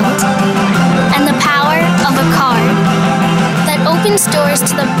shield and the power of a card that opens opens doors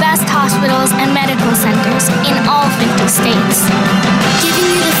to the best hospitals and medical centers in all 50 states, giving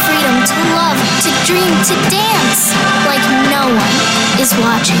you the freedom to love, to dream, to dance like no one is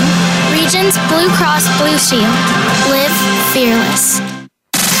watching. Regions Blue Cross Blue Shield. Live fearless.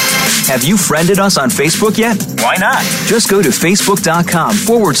 Have you friended us on Facebook yet? Why not? Just go to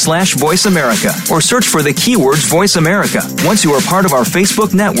facebook.com/Voice America or search for the keywords Voice America. Once you are part of our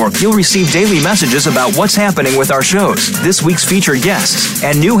Facebook network, you'll receive daily messages about what's happening with our shows, this week's featured guests,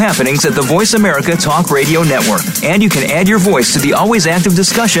 and new happenings at the Voice America Talk Radio Network. And you can add your voice to the always active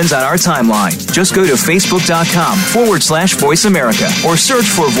discussions on our timeline. Just go to facebook.com/Voice America or search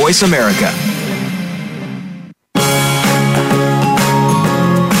for Voice America.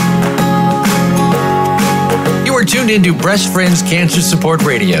 We're tuned into Breast Friends Cancer Support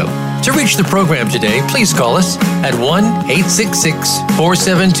Radio. To reach the program today, please call us at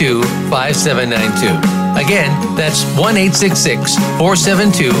 1-866-472-5792. Again, that's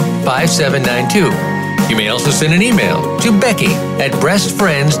 1-866-472-5792. You may also send an email to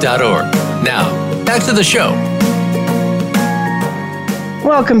Becky@breastfriends.org. Now, back to the show.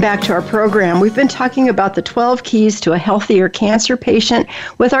 Welcome back to our program. We've been talking about the 12 keys to a healthier cancer patient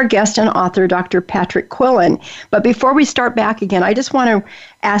with our guest and author, Dr. Patrick Quillen. But before we start back again, I just want to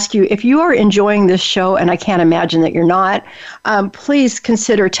ask you, if you are enjoying this show, and I can't imagine that you're not, please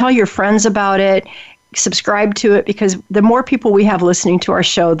tell your friends about it. Subscribe to it, because the more people we have listening to our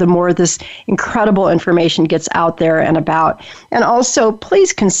show, the more this incredible information gets out there and about. And also,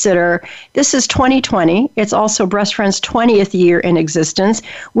 please consider, this is 2020. It's also Breast Friends' 20th year in existence.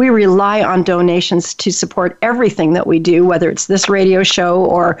 We rely on donations to support everything that we do, whether it's this radio show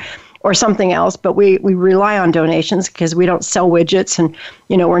or something else, but we rely on donations because we don't sell widgets, and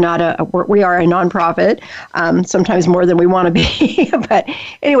we are a nonprofit, sometimes more than we want to be. But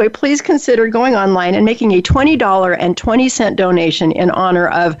anyway, please consider going online and making a $20.20 donation in honor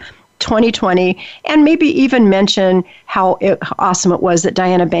of 2020, and maybe even mention how awesome it was that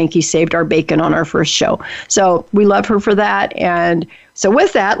Diana Banky saved our bacon on our first show. So we love her for that. And so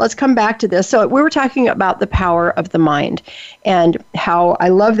with that, let's come back to this. So we were talking about the power of the mind, and how I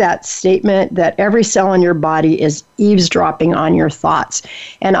love that statement that every cell in your body is eavesdropping on your thoughts.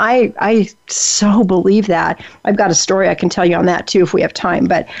 And I so believe that. I've got a story I can tell you on that too if we have time.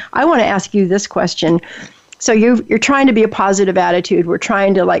 But I want to ask you this question. So you're trying to be a positive attitude. We're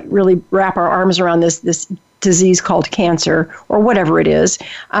trying to really wrap our arms around this disease called cancer, or whatever it is.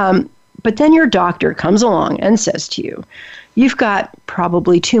 But then your doctor comes along and says to you, you've got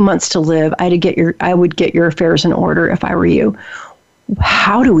probably 2 months to live. I would get your affairs in order if I were you.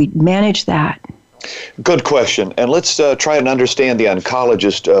 How do we manage that? Good question. And let's try and understand the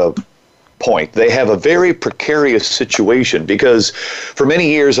oncologist point. They have a very precarious situation, because for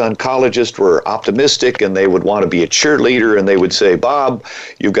many years oncologists were optimistic, and they would want to be a cheerleader, and they would say, Bob,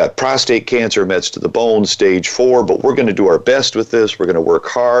 you've got prostate cancer, mets to the bone, stage 4, but we're going to do our best with this. We're going to work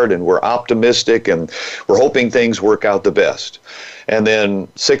hard, and we're optimistic, and we're hoping things work out the best. And then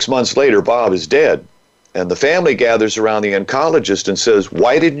 6 months later, Bob is dead. And the family gathers around the oncologist and says,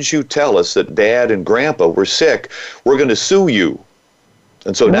 why didn't you tell us that Dad and Grandpa were sick? We're going to sue you.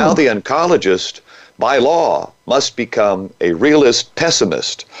 And so now the oncologist, by law, must become a realist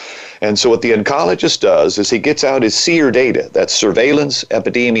pessimist. And so what the oncologist does is he gets out his SEER data, that's surveillance,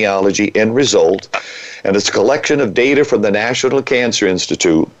 epidemiology, end result, and it's a collection of data from the National Cancer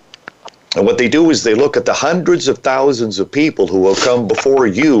Institute. And what they do is they look at the hundreds of thousands of people who will come before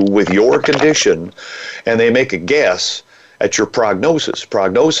you with your condition, and they make a guess at your prognosis.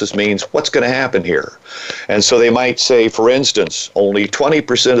 Prognosis means what's going to happen here. And so they might say, for instance, only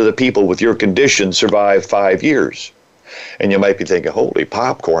 20% of the people with your condition survive 5 years. And you might be thinking, holy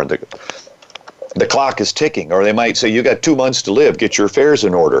popcorn, the clock is ticking. Or they might say, you got 2 months to live, get your affairs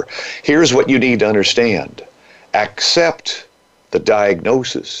in order. Here's what you need to understand. Accept the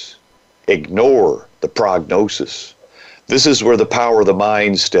diagnosis. Ignore the prognosis. This is where the power of the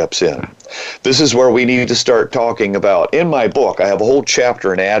mind steps in. This is where we need to start talking about. In my book, I have a whole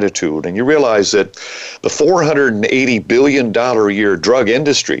chapter on attitude, and you realize that the $480 billion a year drug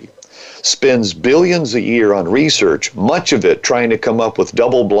industry spends billions a year on research, much of it trying to come up with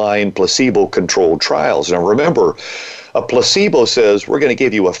double-blind, placebo-controlled trials. Now remember, a placebo says, we're going to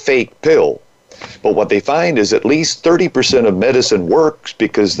give you a fake pill. But what they find is at least 30% of medicine works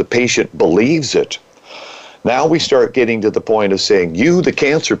because the patient believes it. Now we start getting to the point of saying, you, the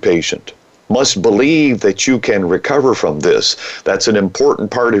cancer patient, must believe that you can recover from this. That's an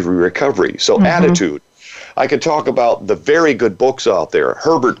important part of your recovery. So attitude. I could talk about the very good books out there.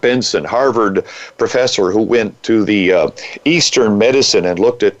 Herbert Benson, Harvard professor who went to the Eastern medicine and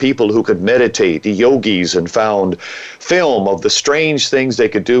looked at people who could meditate, the yogis, and found film of the strange things they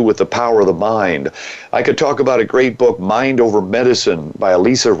could do with the power of the mind. I could talk about a great book, Mind Over Medicine by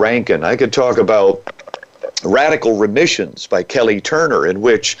Elisa Rankin. I could talk about Radical Remissions by Kelly Turner, in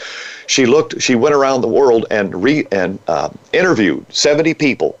which she went around the world and interviewed 70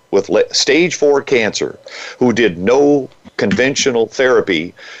 people with stage 4 cancer who did no conventional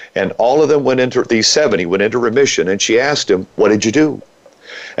therapy, and all of them these 70 went into remission, and she asked them, what did you do?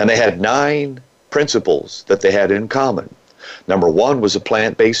 And they had 9 principles that they had in common. Number 1 was a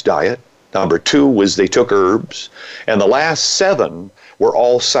plant-based diet. Number 2 was they took herbs, and the last 7 were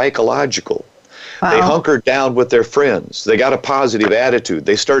all psychological. Wow. They hunkered down with their friends. They got a positive attitude.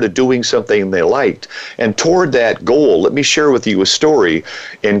 They started doing something they liked. And toward that goal, let me share with you a story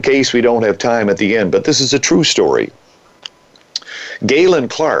in case we don't have time at the end, but this is a true story. Galen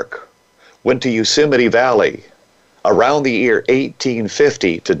Clark went to Yosemite Valley around the year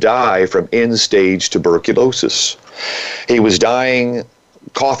 1850 to die from end-stage tuberculosis. He was dying,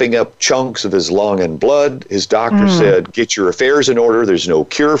 coughing up chunks of his lung and blood. His doctor said, get your affairs in order. There's no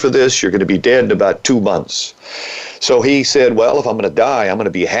cure for this. You're going to be dead in about 2 months. So he said, well, if I'm going to die, I'm going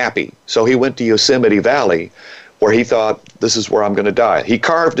to be happy. So he went to Yosemite Valley, where he thought, this is where I'm going to die. He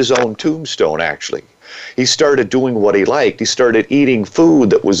carved his own tombstone, actually. He started doing what he liked. He started eating food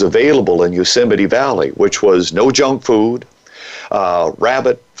that was available in Yosemite Valley, which was no junk food,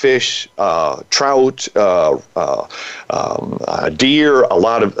 rabbit, fish, trout, deer,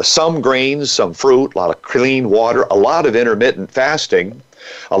 some grains, some fruit, a lot of clean water, a lot of intermittent fasting,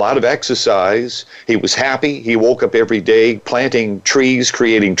 a lot of exercise. He was happy. He woke up every day planting trees,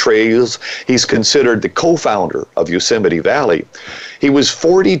 creating trails. He's considered the co-founder of Yosemite Valley. He was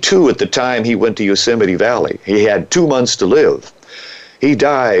 42 at the time he went to Yosemite Valley. He had 2 months to live. He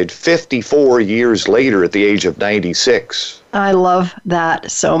died 54 years later at the age of 96. I love that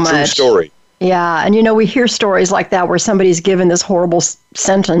so much. True story. Yeah, and we hear stories like that where somebody's given this horrible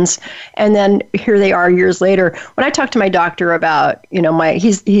sentence, and then here they are years later. When I talk to my doctor about,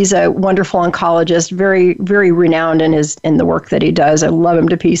 he's a wonderful oncologist, very, very renowned in the work that he does. I love him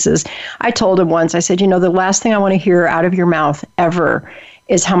to pieces. I told him once, I said, the last thing I want to hear out of your mouth ever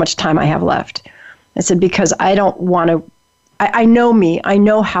is how much time I have left. I said, because I don't want to. I know me. I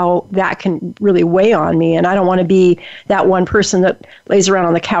know how that can really weigh on me, and I don't want to be that one person that lays around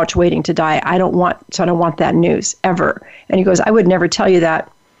on the couch waiting to die. I don't want that news ever. And he goes, I would never tell you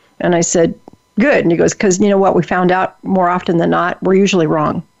that. And I said, good. And he goes, because you know what? We found out more often than not, we're usually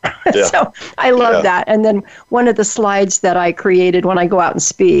wrong. Yeah. So I love that. And then one of the slides that I created when I go out and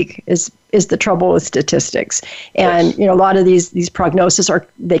speak is the trouble with statistics. And, a lot of these prognoses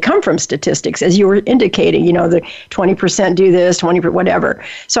they come from statistics, as you were indicating, the 20% do this, 20%, whatever.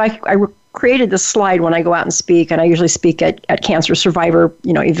 So I created this slide when I go out and speak, and I usually speak at cancer survivor,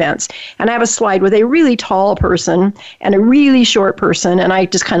 events. And I have a slide with a really tall person and a really short person, and I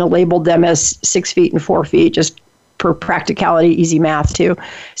just kind of labeled them as 6 feet and 4 feet, just for practicality, easy math too.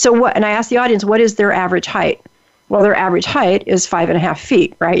 So and I asked the audience, what is their average height? Well, their average height is 5.5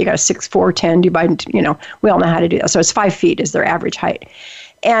 feet, right? You got 6'4", 10 divided, we all know how to do that. So it's 5 feet is their average height.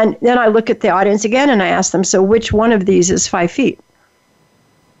 And then I look at the audience again and I ask them, so which one of these is 5 feet?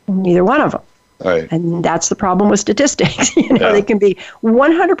 Neither one of them. Right. And that's the problem with statistics. They can be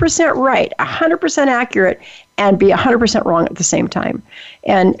 100% right, 100% accurate, and be 100% wrong at the same time.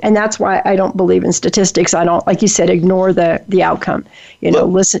 And that's why I don't believe in statistics. I don't, like you said, ignore the outcome.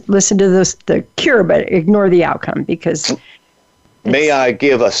 Listen to the cure, but ignore the outcome, because. May I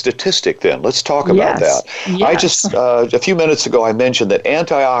give a statistic then? Let's talk about that. Yes. I just, a few minutes ago, I mentioned that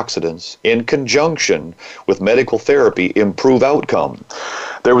antioxidants in conjunction with medical therapy improve outcome.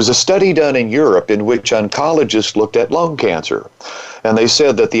 There was a study done in Europe in which oncologists looked at lung cancer. And they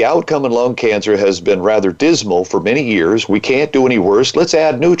said that the outcome in lung cancer has been rather dismal for many years. We can't do any worse. Let's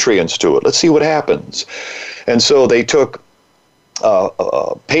add nutrients to it. Let's see what happens. And so they took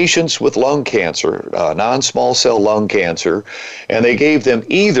patients with lung cancer, non-small cell lung cancer, and they gave them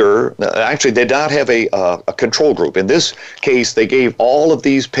actually they did not have a control group. In this case, they gave all of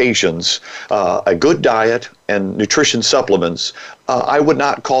these patients a good diet and nutrition supplements. I would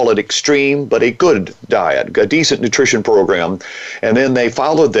not call it extreme, but a good diet, a decent nutrition program. And then they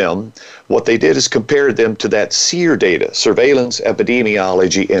followed them. What they did is compared them to that SEER data, surveillance,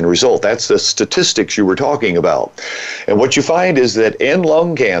 epidemiology, and result. That's the statistics you were talking about. And what you find is that in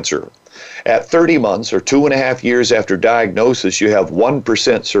lung cancer, at 30 months or 2.5 years after diagnosis, you have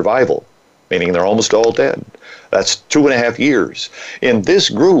 1% survival, meaning they're almost all dead. That's 2.5 years. In this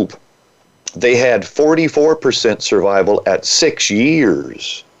group, they had 44% survival at 6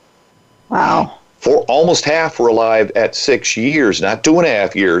 years. Wow. Almost half were alive at 6 years, not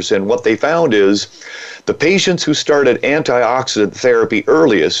 2.5 years. And what they found is the patients who started antioxidant therapy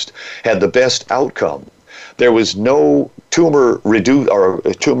earliest had the best outcome. There was no tumor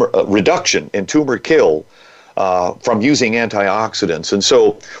reduction in tumor kill from using antioxidants. And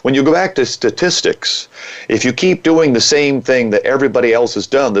so when you go back to statistics, if you keep doing the same thing that everybody else has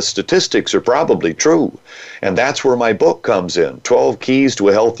done, the statistics are probably true. And that's where my book comes in, 12 Keys to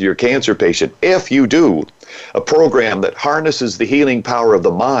a Healthier Cancer Patient. If you do a program that harnesses the healing power of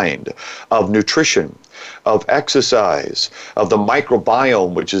the mind, of nutrition, of exercise, of the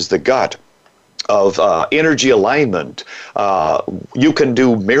microbiome, which is the gut, of energy alignment, you can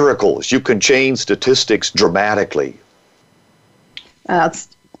do miracles. You can change statistics dramatically.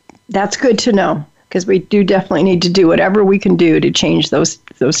 That's good to know, because we do definitely need to do whatever we can do to change those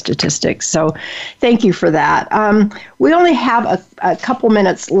statistics. So thank you for that. We only have a couple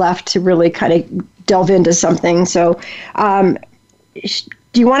minutes left to really kind of delve into something. So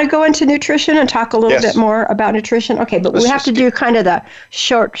do you want to go into nutrition and talk a little bit more about nutrition? Okay, but we have to do kind of the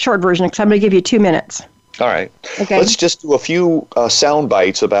short version, because I'm going to give you 2 minutes. All right. Okay. Let's just do a few sound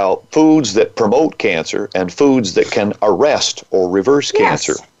bites about foods that promote cancer and foods that can arrest or reverse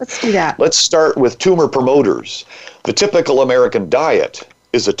cancer. Let's do that. Let's start with tumor promoters. The typical American diet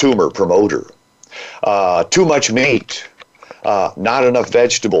is a tumor promoter. Too much meat. Not enough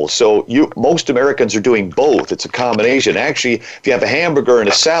vegetables. So most Americans are doing both. It's a combination. Actually, if you have a hamburger and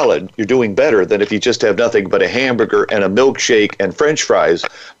a salad, you're doing better than if you just have nothing but a hamburger and a milkshake and French fries.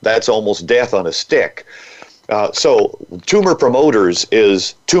 That's almost death on a stick. So tumor promoters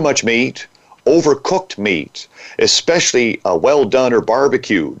is too much meat, overcooked meat, especially well done or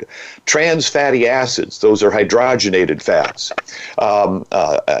barbecued, trans fatty acids, those are hydrogenated fats,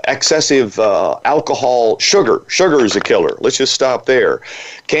 excessive alcohol, sugar is a killer. Let's just stop there.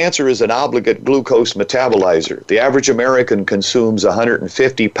 Cancer is an obligate glucose metabolizer. The average American consumes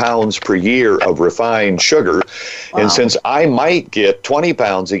 150 pounds per year of refined sugar. Wow. And since I might get 20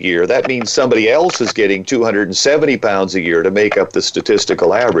 pounds a year, that means somebody else is getting 270 pounds a year to make up the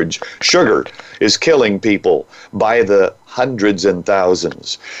statistical average. Sugar is killing people by the hundreds and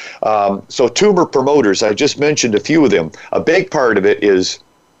thousands. So tumor promoters, I just mentioned a few of them. A big part of it is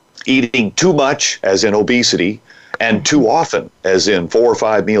eating too much, as in obesity, and too often, as in 4 or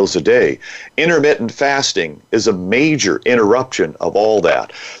 5 meals a day. Intermittent fasting is a major interruption of all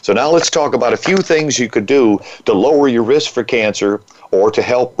that. So now let's talk about a few things you could do to lower your risk for cancer or to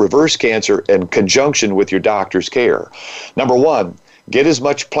help reverse cancer in conjunction with your doctor's care. Number 1, get as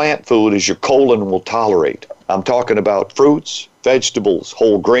much plant food as your colon will tolerate. I'm talking about fruits, vegetables,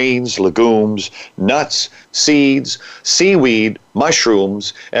 whole grains, legumes, nuts, seeds, seaweed,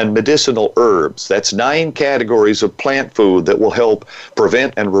 mushrooms, and medicinal herbs. That's 9 categories of plant food that will help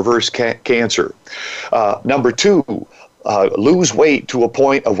prevent and reverse cancer. Number 2, lose weight to a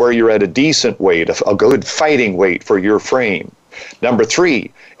point of where you're at a decent weight, a good fighting weight for your frame. Number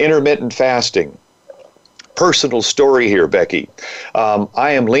 3, intermittent fasting. Personal story here, Becky.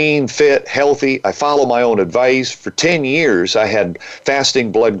 I am lean, fit, healthy. I follow my own advice. For 10 years, I had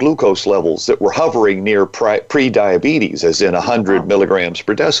fasting blood glucose levels that were hovering near pre-diabetes, as in 100 milligrams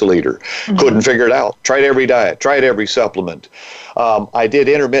per deciliter. Mm-hmm. Couldn't figure it out. Tried every diet, tried every supplement. I did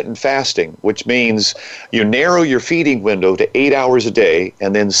intermittent fasting, which means you narrow your feeding window to 8 hours a day,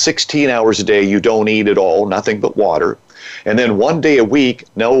 and then 16 hours a day you don't eat at all, nothing but water. And then 1 day a week,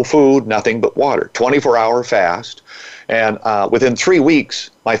 no food, nothing but water, 24-hour fast. And within 3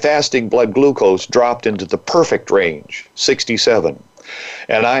 weeks, my fasting blood glucose dropped into the perfect range, 67.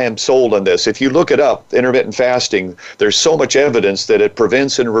 And I am sold on this. If you look it up, intermittent fasting, there's so much evidence that it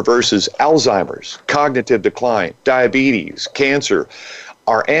prevents and reverses Alzheimer's, cognitive decline, diabetes, cancer.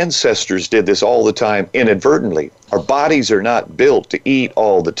 Our ancestors did this all the time inadvertently. Our bodies are not built to eat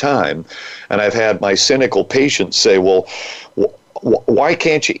all the time. And I've had my cynical patients say, well, why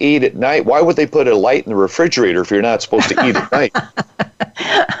can't you eat at night? Why would they put a light in the refrigerator if you're not supposed to eat at night?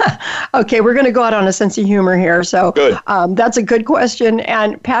 Okay, we're going to go out on a sense of humor here. So good. That's a good question.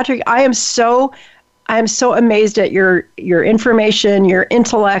 And Patrick, I am so amazed at your information, your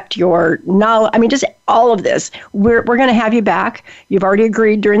intellect, your knowledge. I mean, just all of this. We're going to have you back. You've already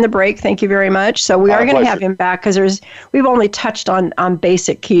agreed during the break. Thank you very much. So we are going to have him back because we've only touched on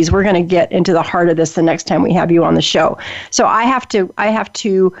basic keys. We're going to get into the heart of this the next time we have you on the show. So I have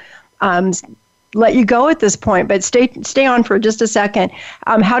to let you go at this point, but stay on for just a second.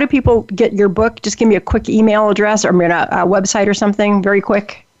 How do people get your book? Just give me a quick email address or a website or something very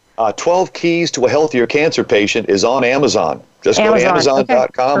quick. 12 Keys to a Healthier Cancer Patient is on Amazon. Just go to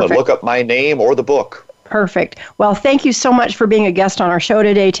Amazon.com and look up my name or the book. Perfect. Well, thank you so much for being a guest on our show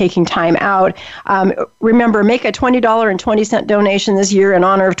today, taking time out. Remember, make a $20.20 donation this year in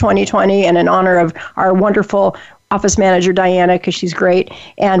honor of 2020 and in honor of our wonderful office manager, Diana, because she's great.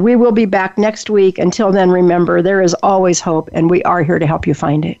 And we will be back next week. Until then, remember, there is always hope, and we are here to help you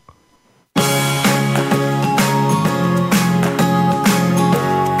find it.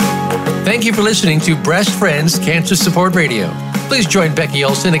 Thank you for listening to Breast Friends Cancer Support Radio. Please join Becky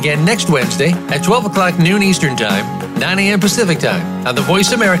Olson again next Wednesday at 12 o'clock noon Eastern Time, 9 a.m. Pacific Time on the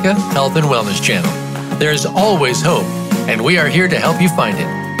Voice America Health and Wellness Channel. There is always hope, and we are here to help you find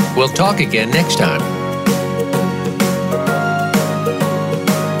it. We'll talk again next time.